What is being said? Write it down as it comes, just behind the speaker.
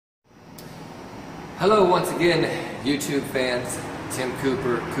Hello once again, YouTube fans. Tim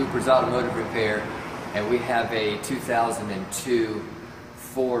Cooper, Cooper's Automotive Repair, and we have a 2002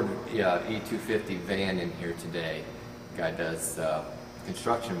 Ford E250 van in here today. Guy does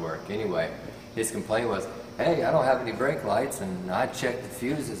construction work. Anyway, his complaint was, hey, I don't have any brake lights, and I checked the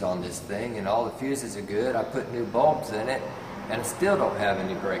fuses on this thing and all the fuses are good. I put new bulbs in it and I still don't have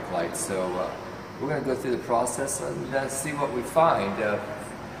any brake lights. So we're going to go through the process and see what we find.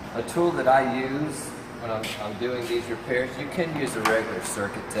 A tool that I use when I'm doing these repairs, you can use a regular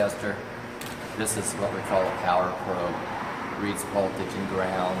circuit tester. This is what we call a power probe. Reads voltage and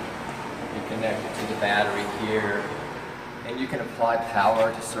ground. You connect it to the battery here, and you can apply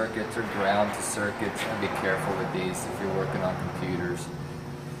power to circuits or ground to circuits. And be careful with these if you're working on computers.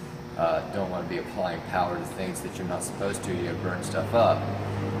 Don't want to be applying power to things that you're not supposed to. You burn stuff up.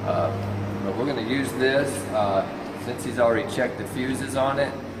 But we're going to use this. Since he's already checked the fuses on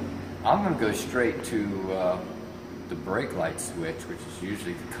it, I'm going to go straight to the brake light switch, which is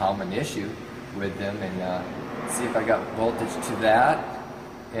usually the common issue with them, and see if I got voltage to that,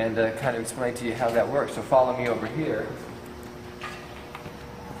 and kind of explain to you how that works. So follow me over here.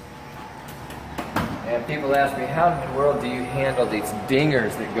 And people ask me, how in the world do you handle these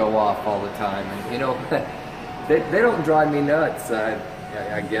dingers that go off all the time? And you know, they don't drive me nuts. I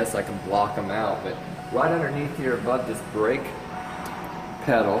guess I can block them out, but right underneath here above this brake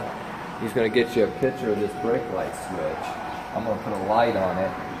pedal, he's going to get you a picture of this brake light switch. I'm going to put a light on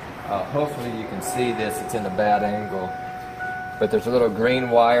it. Hopefully you can see this. It's in a bad angle. But there's a little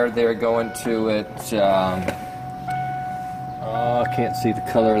green wire there going to it. I can't see the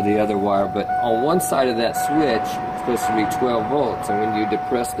color of the other wire, but on one side of that switch, it's supposed to be 12 volts. And when you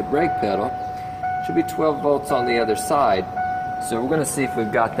depress the brake pedal, it should be 12 volts on the other side. So we're going to see if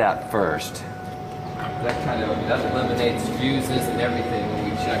we've got that first. That eliminates fuses and everything when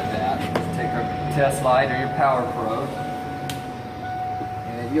we check that. Let's take our test light or your power probe.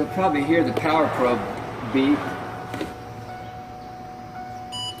 And you'll probably hear the power probe beep.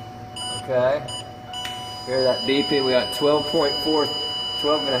 Okay. Hear that beeping? We got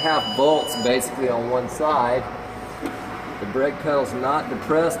 12.5 volts basically on one side. The brake pedal's not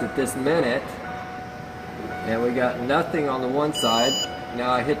depressed at this minute. And we got nothing on the one side.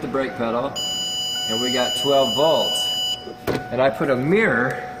 Now I hit the brake pedal, and we got 12 volts. And I put a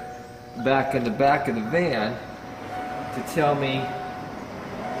mirror back in the back of the van to tell me,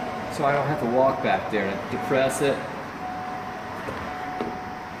 so I don't have to walk back there and depress it.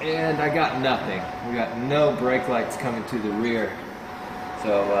 And I got nothing. We got no brake lights coming to the rear.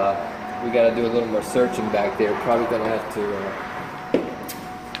 So we got to do a little more searching back there. Probably going to have to,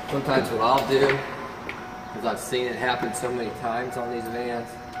 sometimes what I'll do, because I've seen it happen so many times on these vans,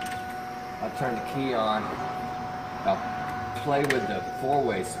 I'll turn the key on, I'll play with the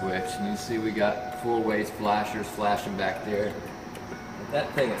four-way switch, and you see we got four-way flashers flashing back there. But that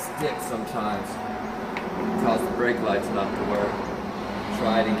thing sticks sometimes, it causes the brake lights not to work.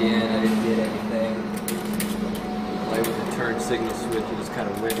 Try it again, I didn't get anything. Play with the turn signal switch and just kind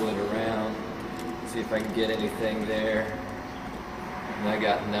of wiggle it around, see if I can get anything there. And I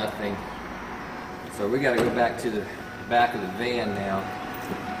got nothing. So we got to go back to the back of the van now.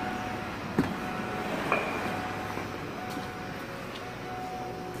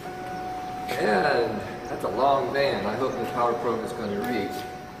 And that's a long van. I hope the power probe is going to reach.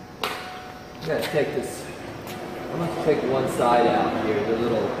 I'm going to take this, I'm going to take one side out here, the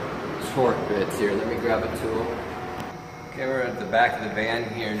little torque bits here. Let me grab a tool. Okay, we're at the back of the van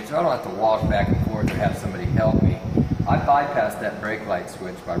here, so I don't have to walk back and forth or have somebody help me. I bypassed that brake light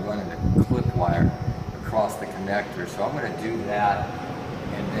switch by running a clip wire across the connector, so I'm going to do that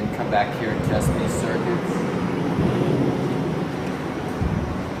and then come back here and test these circuits.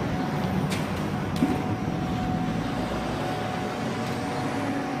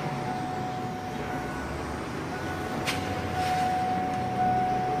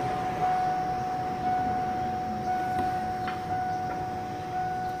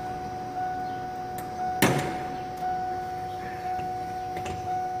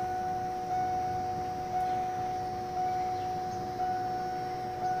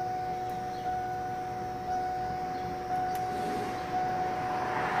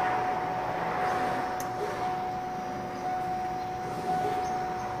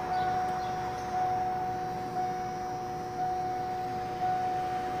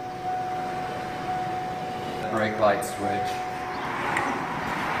 Brake light switch.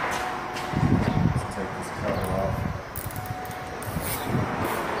 Let's take this cover off.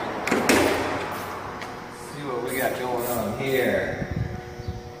 See what we got going on here.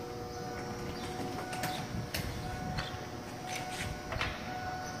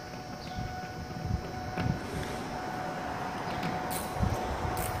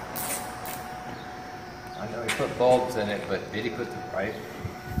 put bulbs in it, but did he put the right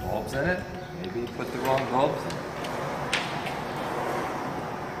bulbs in it? Maybe he put the wrong bulbs in it.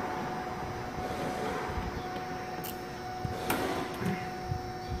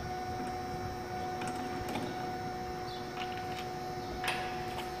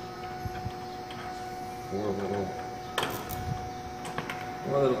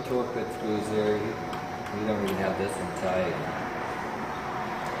 Four little torque bit screws there. You don't even have this one tight.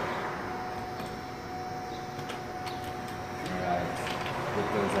 Alright, get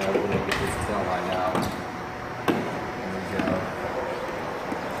those out. We're going to get this tail line out. There we go.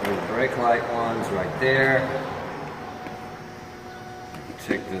 So the brake light one's right there.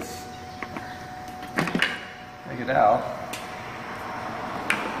 Take this, take it out.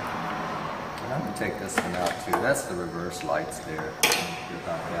 I'm going to take this one out too. That's the reverse lights there.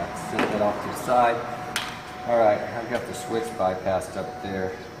 About that. Set that off to the side. Alright, I've got the switch bypassed up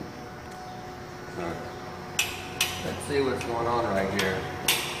there. So, let's see what's going on right here.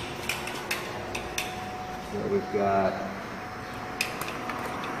 So we've got,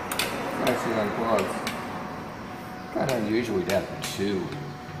 actually unplugs. Kind of unusual we'd have two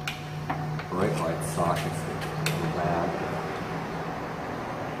brake light sockets in the back.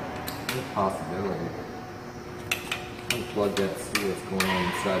 Possibility. Unplug that, see what's going on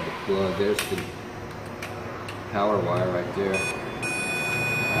inside the plug. There's the power wire right there.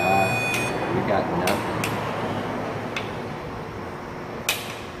 We got nothing.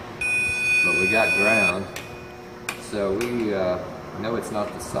 But we got ground. So we know it's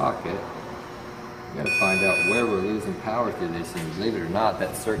not the socket. We got to find out where we're losing power through this, and believe it or not,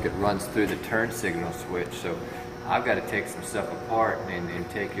 that circuit runs through the turn signal switch. So I've got to take some stuff apart and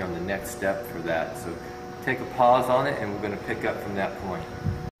take you on the next step for that. So take a pause on it and we're going to pick up from that point.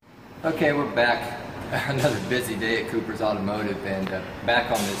 Okay, we're back. Another busy day at Cooper's Automotive, and back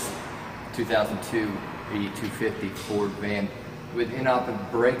on this 2002 E250 Ford van with inoperable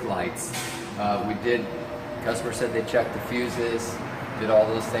brake lights. Customer said they checked the fuses, did all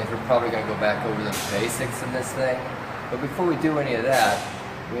those things. We're probably going to go back over the basics of this thing. But before we do any of that,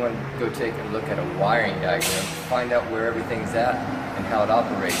 we want to go take a look at a wiring diagram, find out where everything's at and how it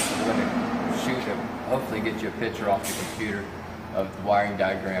operates. So we're going to shoot hopefully get you a picture off the computer of the wiring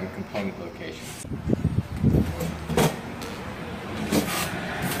diagram component locations.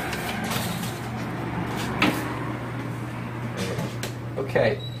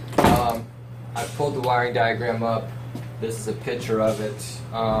 Okay, I pulled the wiring diagram up. This is a picture of it.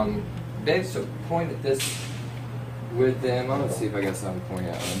 Dave, so point at this with them. I'm gonna see if I got something to point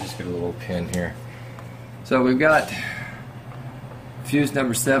out. I'll just get a little pin here. So we've got fuse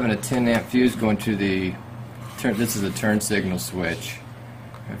number 7, a 10 amp fuse going to the turn. This is a turn signal switch.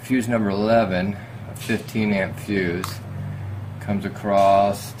 And fuse number 11, a 15 amp fuse, comes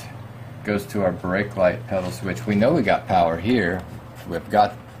across, goes to our brake light pedal switch. We know we got power here. We've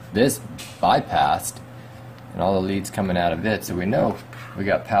got this bypassed and all the leads coming out of it, so we know we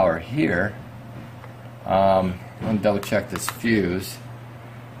got power here. I'm going to double check this fuse.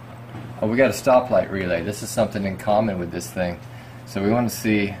 Oh, we got a stoplight relay. This is something in common with this thing. So we want to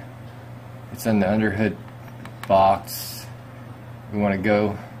see, it's in the underhood box. We want to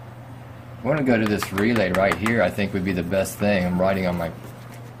go to this relay right here. I think would be the best thing. I'm writing on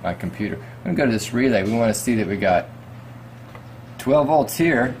my computer. I'm going to go to this relay. We want to see that we got 12 volts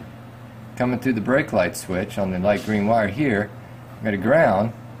here coming through the brake light switch on the light green wire here. We got a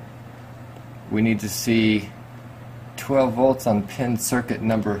ground. We need to see 12 volts on pin circuit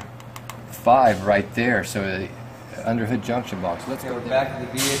number 5 right there. So the underhood junction box. Let's go back to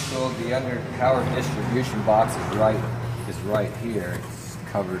the vehicle. The under power distribution box is right here. Its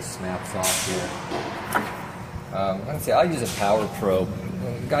cover snaps off here. Let's see. I'll use a power probe.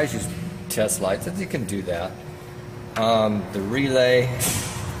 Guys use test lights. You can do that. The relay.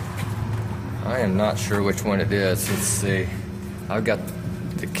 I am not sure which one it is. Let's see. I've got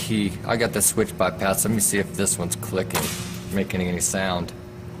the key. I got the switch bypass. Let me see if this one's clicking, making any sound.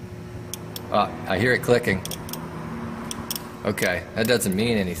 I hear it clicking. Okay, that doesn't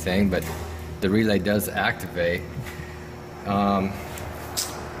mean anything, but the relay does activate. Got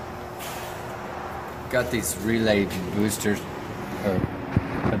these relay boosters or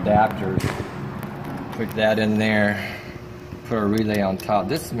adapters. Put that in there. Put a relay on top.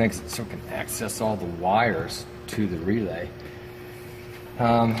 This makes it so we can access all the wires to the relay.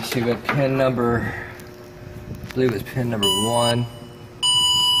 So we got pin number, I believe it's pin number 1.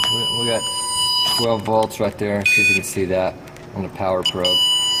 We got 12 volts right there. See if you can see that on the power probe.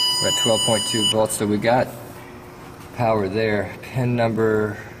 We're at 12.2 volts, so we got power there. Pin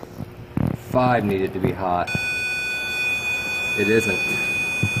number 5 needed to be hot. It isn't.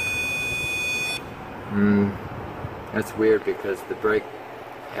 That's weird because the brake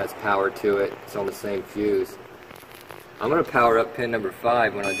has power to it. It's on the same fuse. I'm going to power up pin number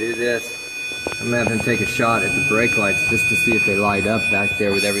 5. When I do this, I'm going to have him take a shot at the brake lights just to see if they light up back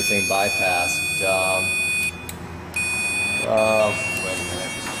there with everything bypassed. Wait a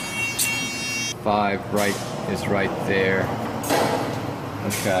minute. 5 is right there.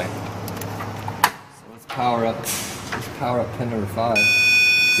 Okay. So let's power up pin number 5.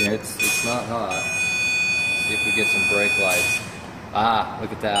 Yeah, it's not hot. See if we get some brake lights. Ah,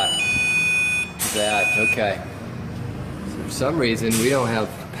 look at that. Look at that. Okay. So for some reason we don't have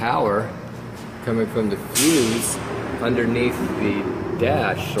power coming from the fuse underneath the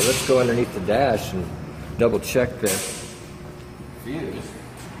dash. So let's go underneath the dash and double check the fuse.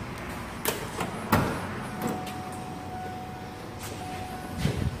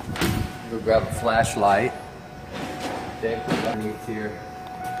 Go grab a flashlight. Okay, put it underneath here.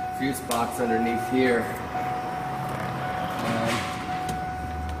 Fuse box underneath here.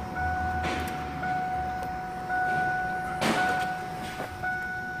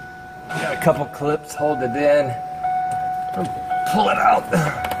 Got a couple clips, hold it in. Pull it out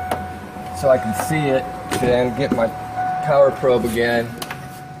so I can see it. Then get my power probe again.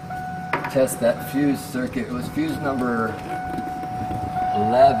 Test that fuse circuit. It was fuse number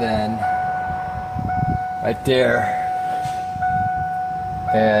 11 right there.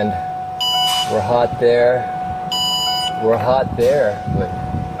 And we're hot there. We're hot there. But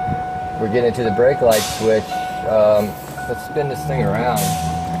we're getting to the brake light switch. Let's spin this thing around.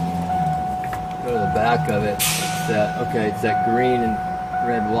 Go to the back of it. It's that, okay, it's that green and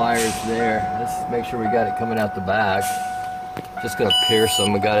red wires there. Let's make sure we got it coming out the back. Just gonna pierce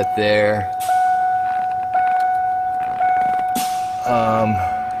them. We got it there.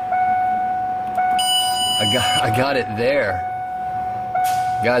 I got it there.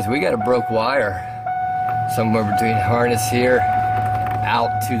 Guys, we got a broke wire somewhere between harness here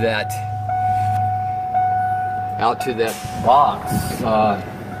out to that box.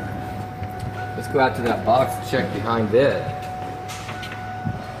 Let's go out to that box and check behind it.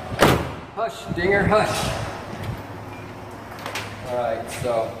 Hush, Dinger, hush. Alright,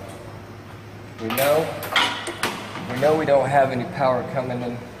 so we know we don't have any power coming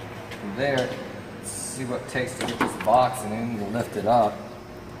in from there. Let's see what it takes to get this box and then we'll lift it up.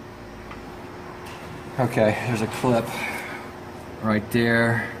 Okay, there's a clip right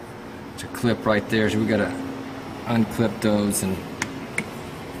there. There's a clip right there. So we gotta unclip those and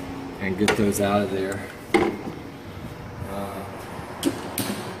get those out of there.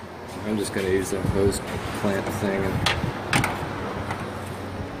 I'm just gonna use a hose clamp thing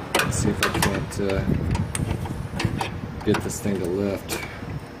and see if I can't get this thing to lift.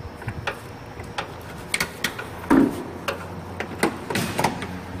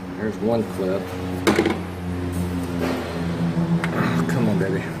 There's one clip. Oh, come on,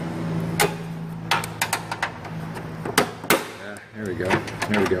 baby. Yeah, there we go.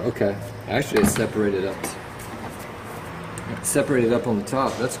 There we go. Okay. Actually, it's separated up. It's separated up on the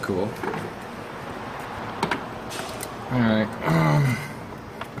top. That's cool. All right.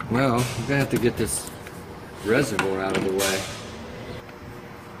 Well, we're gonna have to get this reservoir out of the way.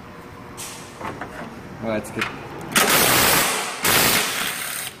 All right, let's get.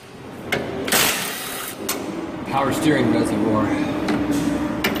 Power steering reservoir.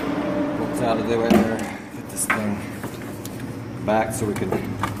 Bolts out of the way there. Get this thing back so we can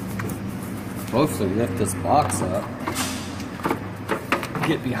hopefully lift this box up.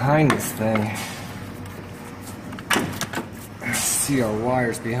 Get behind this thing. See our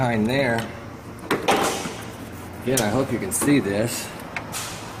wires behind there. Again, I hope you can see this.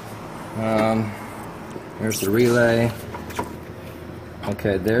 There's the relay.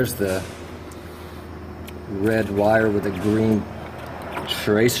 Okay, there's the red wire with a green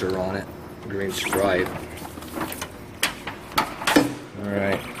tracer on it, green stripe. All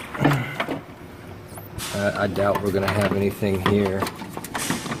right. I doubt we're gonna have anything here.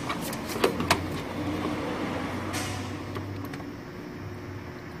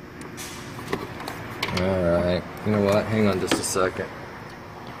 All right. You know what? Hang on just a second.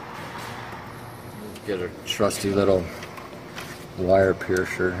 Get a trusty little wire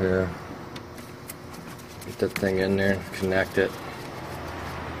piercer here. Get that thing in there and connect it.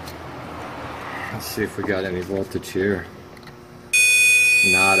 Let's see if we got any voltage here.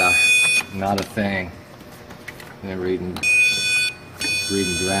 Not a thing. And reading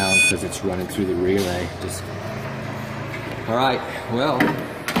ground because it's running through the relay. Just all right. Well,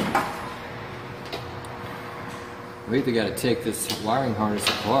 we either got to take this wiring harness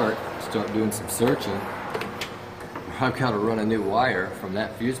apart, start doing some searching, or I've got to run a new wire from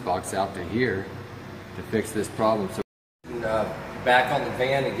that fuse box out to here to fix this problem. So back on the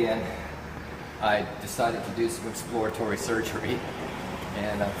van again, I decided to do some exploratory surgery,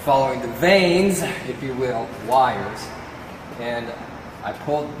 and following the veins, if you will, wires, and I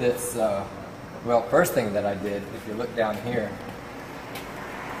pulled this, well, first thing that I did, if you look down here,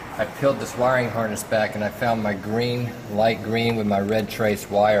 I peeled this wiring harness back and I found my green, light green with my red trace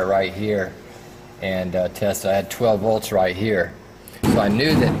wire right here, and tested. I had 12 volts right here. So I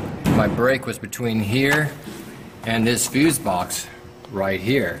knew that my break was between here and this fuse box right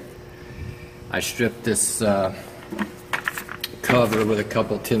here. I stripped this cover with a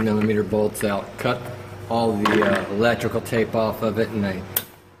couple 10mm bolts out, cut all the electrical tape off of it, and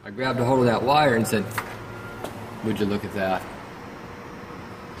I grabbed a hold of that wire and said, would you look at that?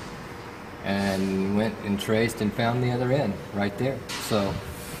 And went and traced and found the other end right there. So,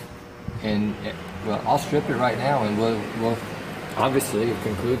 well, I'll strip it right now, and we'll obviously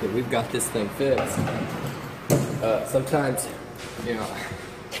conclude that we've got this thing fixed. Sometimes, you know,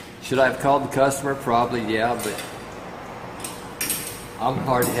 should I have called the customer? Probably, yeah, but I'm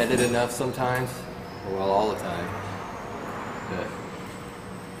hard-headed enough sometimes, well, all the time, that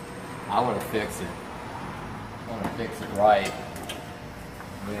I want to fix it. I want to fix it right.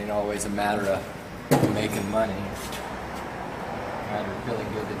 It ain't always a matter of making money. It's a matter of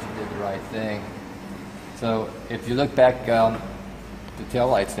feeling good that you did the right thing. So if you look back, the tail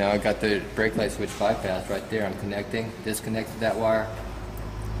lights now, I got the brake light switch bypass right there. I'm connecting, disconnected that wire,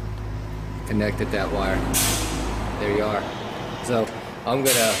 connected that wire. There you are. So I'm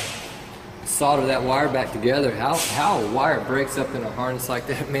gonna solder that wire back together. How a wire breaks up in a harness like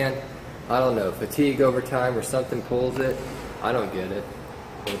that, man, I don't know. Fatigue over time or something pulls it. I don't get it.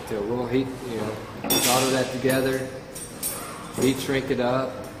 But we'll solder that together, heat shrink it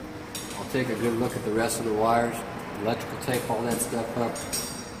up. I'll take a good look at the rest of the wires, electrical tape all that stuff up,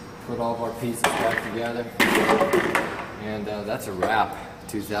 put all of our pieces back together, and that's a wrap.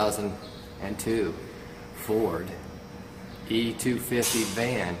 2002 Ford E250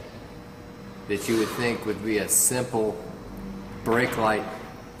 van that you would think would be a simple brake light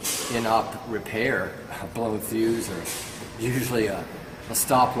in-op repair, a blown fuse, or usually a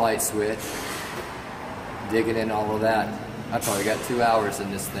stoplight switch, digging in all of that. I probably got 2 hours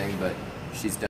in this thing, but she's done.